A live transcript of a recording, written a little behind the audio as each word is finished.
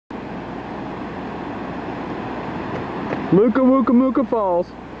Huka Falls.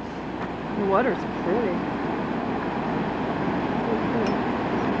 The water's pretty.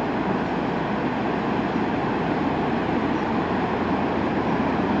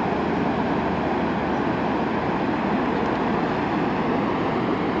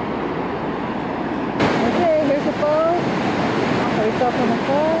 Okay, here's the falls. Put yourself on the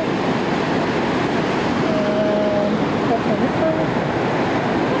falls. And step on this one.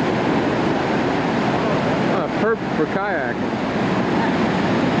 Perfect for kayaking.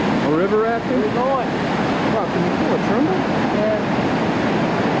 Or river rafting? Where are you going? Wow, can you feel a tremble? Yeah.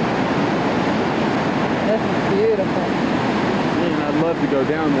 This is beautiful. Man, I'd love to go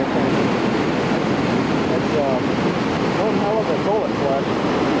down there. It's one hell of a bullet flash.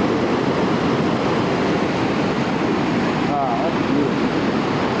 Ah, that's beautiful.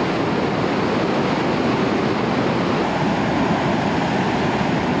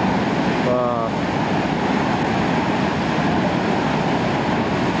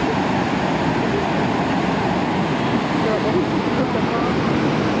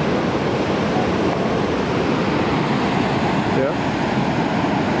 Yeah.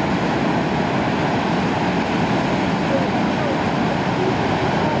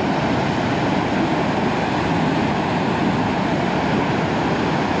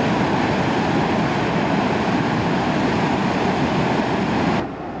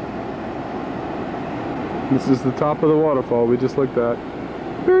 This is the top of the waterfall we just looked at.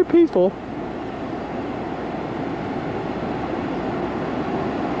 Very peaceful.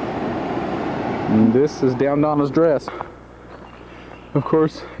 And this is down Donna's dress. Of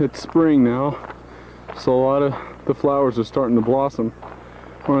course, it's spring now, so a lot of the flowers are starting to blossom.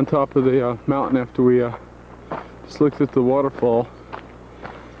 We're on top of the mountain after we just looked at the waterfall,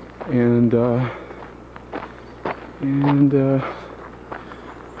 and there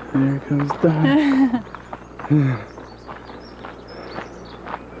comes Donna.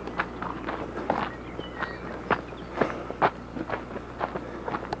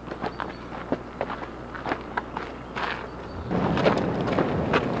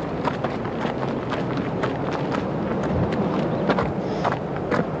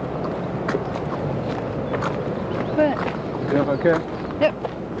 But, Yeah, okay. yep,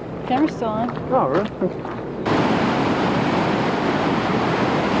 camera's still on. Oh, really? Okay.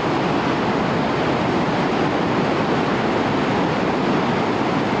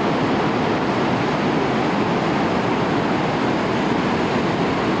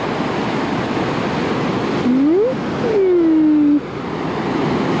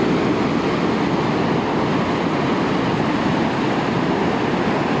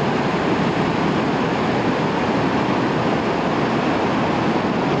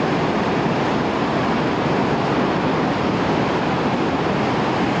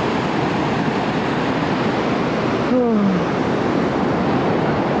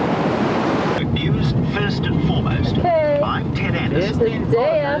 First and foremost, Okay. I'm Ted It's Anderson. the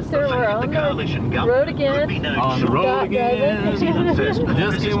day after we're on the road again. On the road again. Just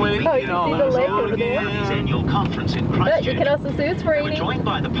can't wait His annual conference in But Christchurch. you can also see it's We're raining. joined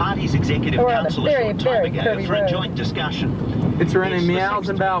by the party's executive We're on a council a very, short time very ago curvy for a road. joint discussion. It's raining It's the meows sixth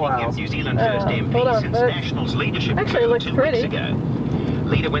and bow meeting of wows. New Zealand First MP hold on, since folks. National's leadership Actually, it looks 2 pretty. weeks ago.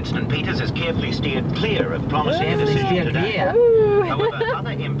 Leader Winston Peters has carefully steered clear of promising a Ooh. decision today. Ooh. However,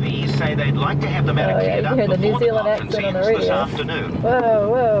 other MPs say they'd like to have the matter Oh, yeah, cleared you up hear the New before the Zealand conference accent on the ends this radio. afternoon. Whoa,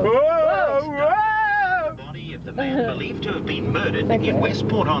 whoa. The body of the man believed to have been murdered Okay. in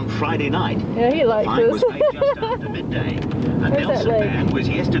Westport on Friday night. Yeah, he The likes find was this. made just after midday. A that Nelson lake? man was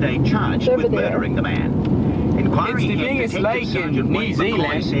yesterday charged It's over with there. murdering the man. Inquiry It's the head biggest Detective lake Sergeant in New Wayne McCoy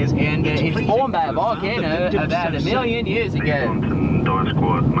Zealand, says and it's pleasing formed by a to have found the volcano victim about so a million years ago. And dive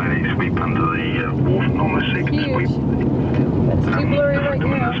squad made a sweep under the wharf on the second Huge. sweep. It's too blurry right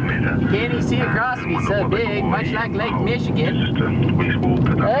now. Can't you see across me so big, much like Lake Michigan? Just a west wall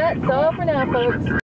put up. That's all for now, folks.